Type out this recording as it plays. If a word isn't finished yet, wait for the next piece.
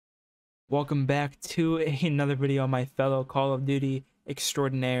Welcome back to another video on my fellow Call of Duty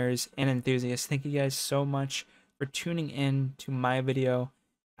extraordinaires and enthusiasts. Thank you guys so much for tuning in to my video.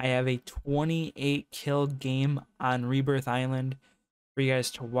 I have a 28 kill game on Rebirth Island for you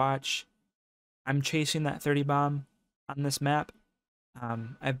guys to watch. I'm chasing that 30 bomb on this map.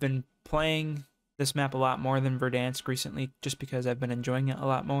 I've been playing this map a lot more than Verdansk recently just because I've been enjoying it a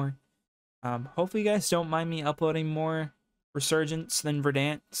lot more. Hopefully you guys don't mind me uploading more Resurgence than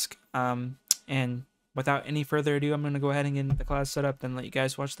Verdansk. And without any further ado, I'm going to go ahead and get the class set up and let you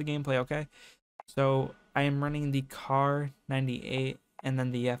guys watch the gameplay, okay? So I am running the Car 98 and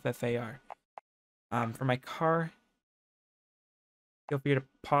then the FFAR. For my car, feel free to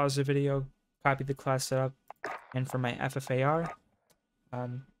pause the video, copy the class setup, and for my FFAR,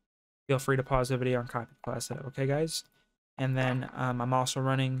 feel free to pause the video and copy the class setup, okay guys? And then I'm also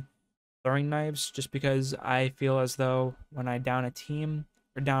running throwing knives just because I feel as though when I down a team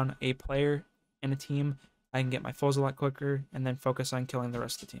or down a player in a team, I can get my fulls a lot quicker and then focus on killing the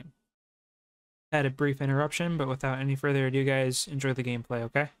rest of the team. Had a brief interruption, but without any further ado, guys, enjoy the gameplay,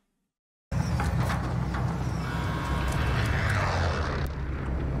 okay?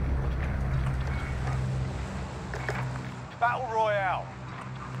 Battle Royale.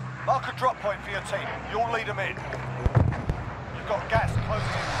 Mark a drop point for your team. You'll lead them in. You've got gas closing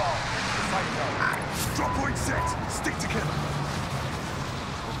in fast. The safe zone. Drop point set. Stick together.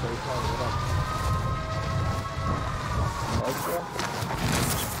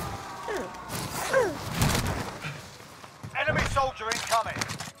 Enemy soldier incoming.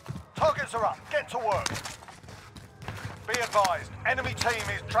 Targets are up. Get to work. Be advised, enemy team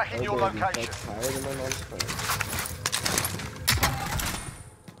is tracking your location.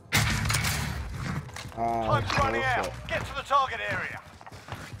 Time's running out. Get to the target area.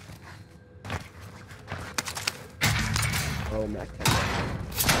 Oh, Mac.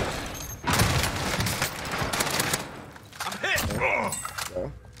 I'm hit. Go.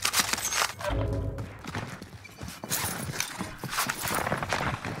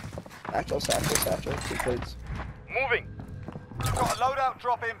 Satchel. 2 plates. Moving. Got a loadout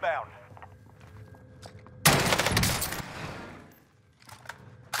drop inbound.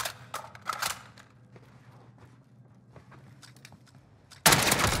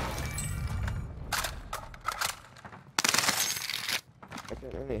 I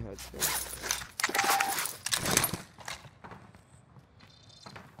can't really hide things.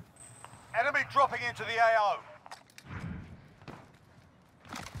 Enemy dropping into the AO.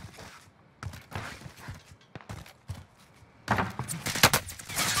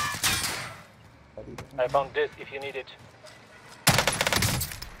 I found this if you need it.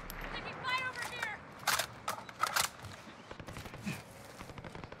 Taking fire over here!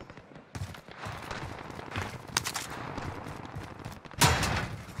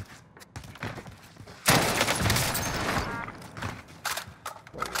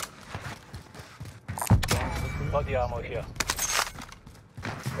 Body ammo here.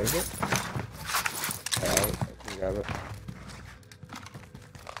 Is it? Alright, I can grab it.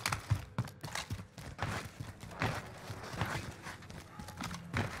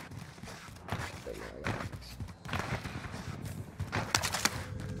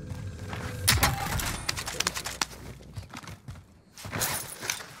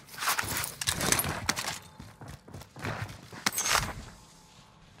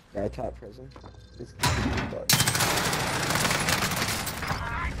 Guy top prison. Let's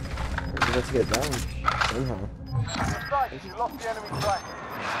get down somehow. Sight, you lost the enemy track.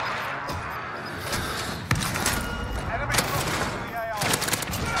 Enemy dropping into the AO.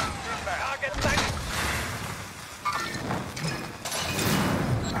 Inbound. Target sighted.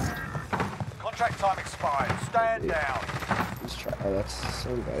 Contract time expired. Stand down. Let's try. Oh, that's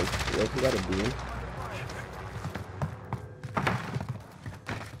so bad. Look, we got a beam.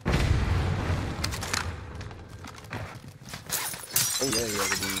 Oh yeah,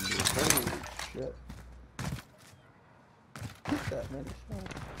 the beam. Holy shit. That many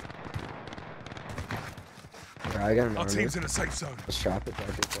shots. Yeah, I got an Our armor. team's in a safe zone. Let's drop it back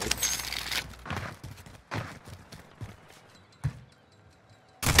in place.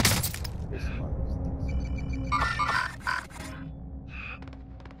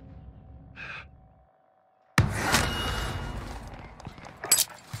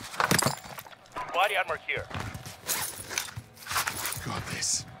 Body armor here. Got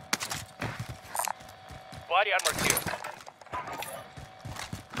this. Body armor here.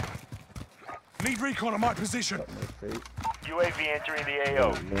 Need recon on my position. Got my crate. UAV entering the AO.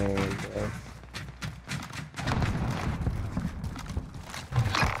 Oh, man, bro.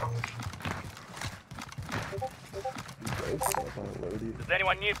 Great stuff on load. Does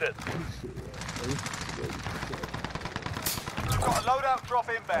anyone need this? You've got a loadout drop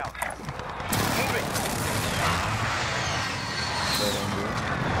inbound. Moving.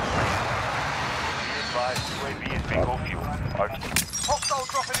 Be advised, UAV is bingo fuel. RT. Hostile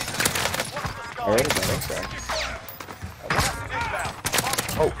dropping into the area. Watch the sky. Alright, okay. Gas is inbound.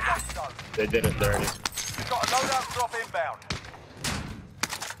 Oh. Safe zone. They did it dirty. You've got a loadout drop inbound.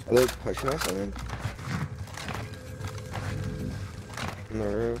 Are they pushing us on him? On the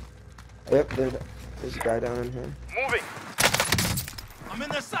roof. Yep, there's a guy down in here. Moving. I'm in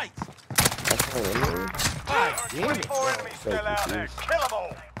their sights. That's my enemy. There are 24 enemies still out there. Kill them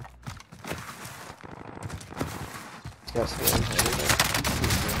all. That's the one.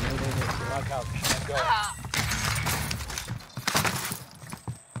 Lock out. Can't go.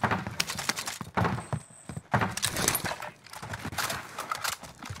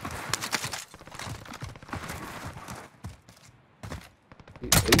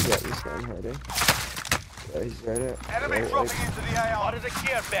 He's got this guy hiding. Yeah, he's right at. Enemy right, dropping into the AR. Out of the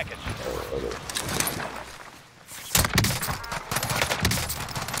care package.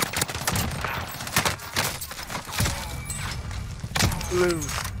 Blue.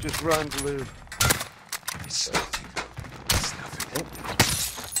 Just run, Blue. It's nothing. It's nothing.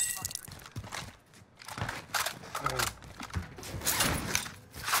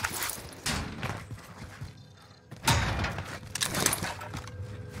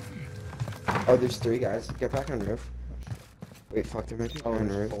 Oh, there's 3 guys. Get back on the roof. Wait, fuck, there might be a guy on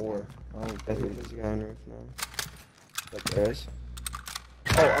the roof. 4. Oh, I think there's a guy on the roof now. But there is.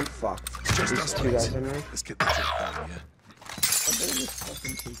 Oh, I'm fucked. It's just There's us, 2 guys mates. on the roof. Let's get the trip out of here.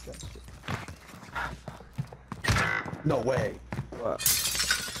 No way. What?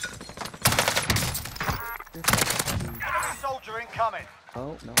 Enemy soldier incoming.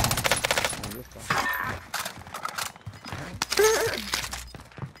 Oh, no.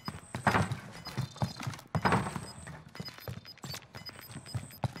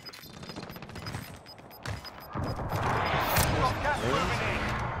 Got gas moving in.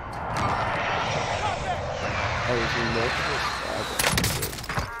 Oh, there's multiple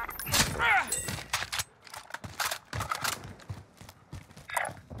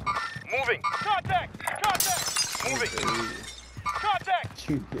Moving. Contact. Contact. Moving. Contact.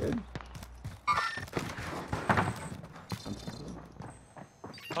 Too good.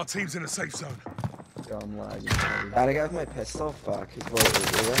 Our team's in a safe zone. Yo, I'm lagging. Gotta go with my pistol. Fuck. He's what it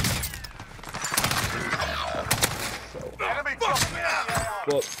is. Enemy dropping into the AR.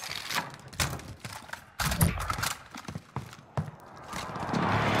 Well,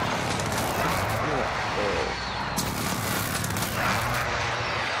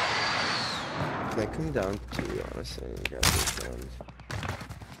 can I come down to you, honestly, and grab these guns?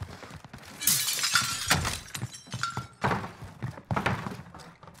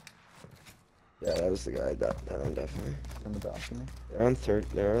 Yeah, that was the guy down definitely. On the balcony. They're on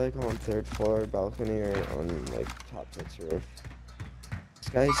they're like on 3rd floor balcony or on like top pitch roof. This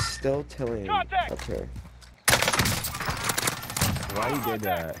guy's still tilling Contact! up here. Why you did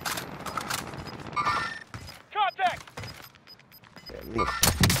that? Contact. Yeah, I'm gonna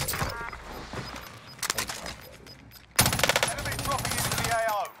Enemy dropping into the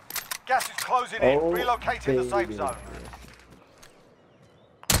AO. Gas is closing in. Oh, Relocating the safe baby. zone.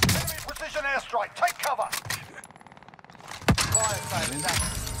 Enemy precision airstrike. Take cover. Fire sale is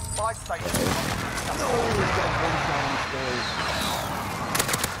active. Buy station.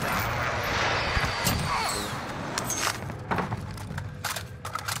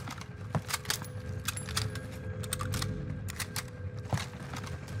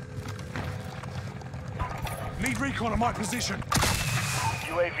 Need recon on my position.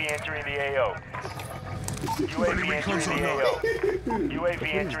 UAV entering the AO. UAV entering the AO. UAV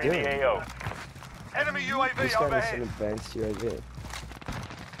entering the AO. Enemy This UAV guy is an overhead. advanced UAV.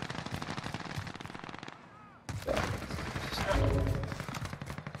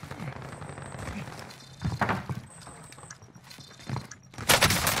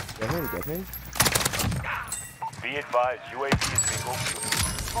 Get him. Be advised, UAV is bingo fuel.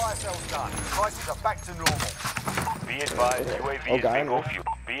 Fire sale's done. Prices are back to normal. Be advised, UAV is guy bingo on fuel.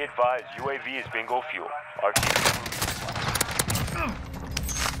 Be advised, UAV is bingo fuel. RT.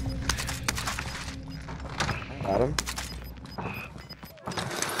 Got him.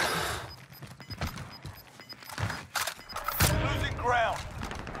 Losing ground.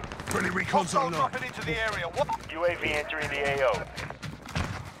 Friendly recon Hostile zone line. dropping into the area. What? UAV entering the AO.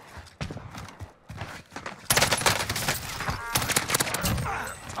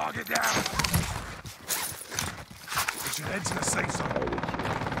 Target down. We should head to the safe zone.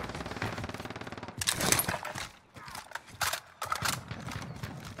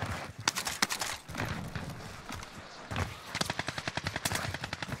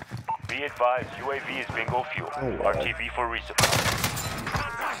 Be advised, UAV is bingo fuel. RTB for resupply.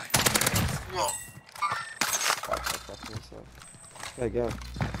 There you go.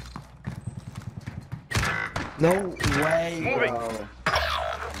 No way, Moving. bro.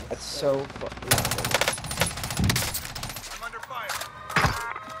 That's so fucking awesome. I'm under fire.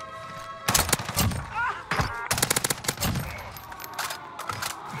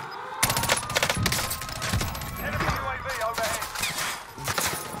 Enemy UAV overhead.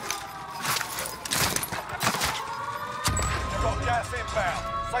 You've got gas inbound.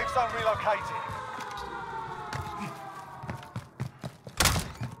 Safe zone relocated.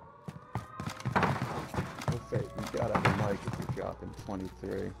 Okay, you gotta have a mic if you're dropping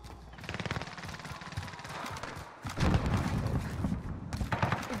 23.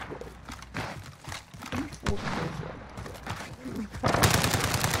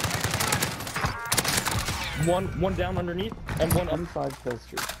 One down underneath, and one up. M5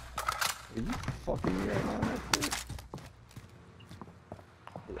 pistol. Are you fucking me right now?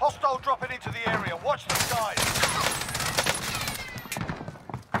 Hostile dropping into the area. Watch the skies.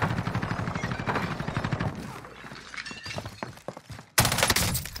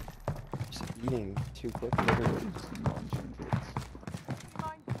 Just eating too quick, literally. Just munching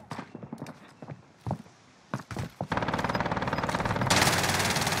kids.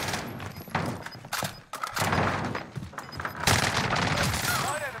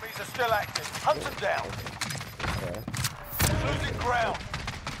 Nine enemies are still active. Hunt them down. Okay. Losing ground.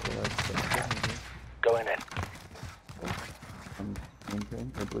 Going in. Green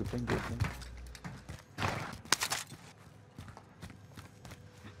pin, or blue pin, blue pin.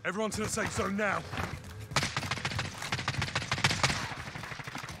 Everyone to the safe zone now.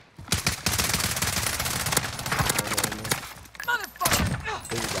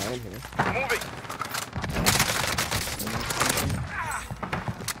 There's a guy in here. Moving.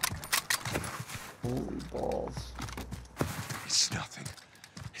 Holy balls. It's nothing.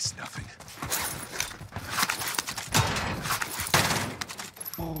 It's nothing.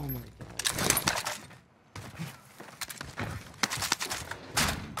 Oh my god.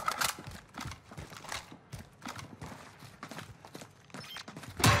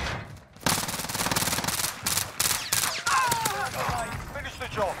 Finish the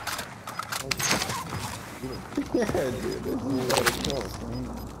job. Yeah, dude, this is what it kills, man.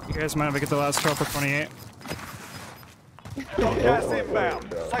 You guys mind if I get the last kill for 28? You've got gas inbound.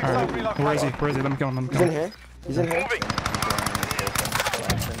 Safe zone Alright, relocated. where is he? Where is he? Let me kill him. Let me He's kill in him. here. He's in here. Moving.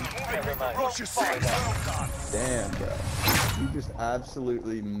 Watch your six. Damn, bro. You just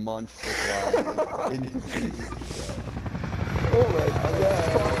absolutely munched the flag into pieces, bro. Oh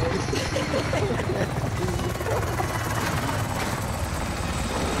my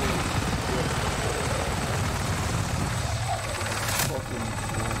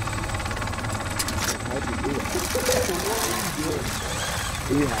How'd you do it?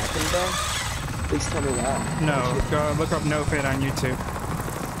 Are you hacking, bro? Please tell me that. No, go look up Nofate on YouTube.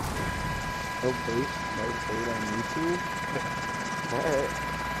 No bait on YouTube. Alright.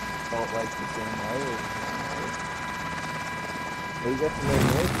 Felt like the same way. Well, you got the main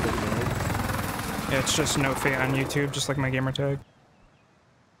right, man. Yeah, it's just Nofate on YouTube, just like my gamer tag.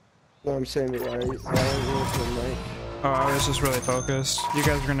 No, I'm saying that why are you looking at night? Oh, I was just really focused. You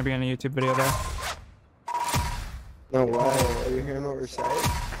guys are gonna be in a YouTube video though. No, why? Are you hearing what we're saying?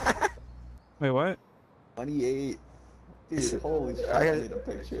 Wait, what? 28. Dude, holy shit, I I got need a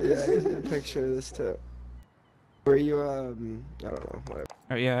picture. Yeah, I need a picture of this too. Were you, I don't know, whatever.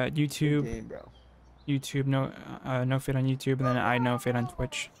 Oh yeah, YouTube, Game, bro. YouTube, Nofate on YouTube, and then I Nofate on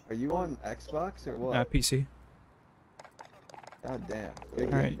Twitch, Are you on Xbox or what? PC. God damn. Big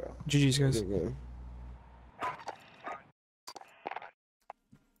Alright, game, bro. GG's guys. Good game.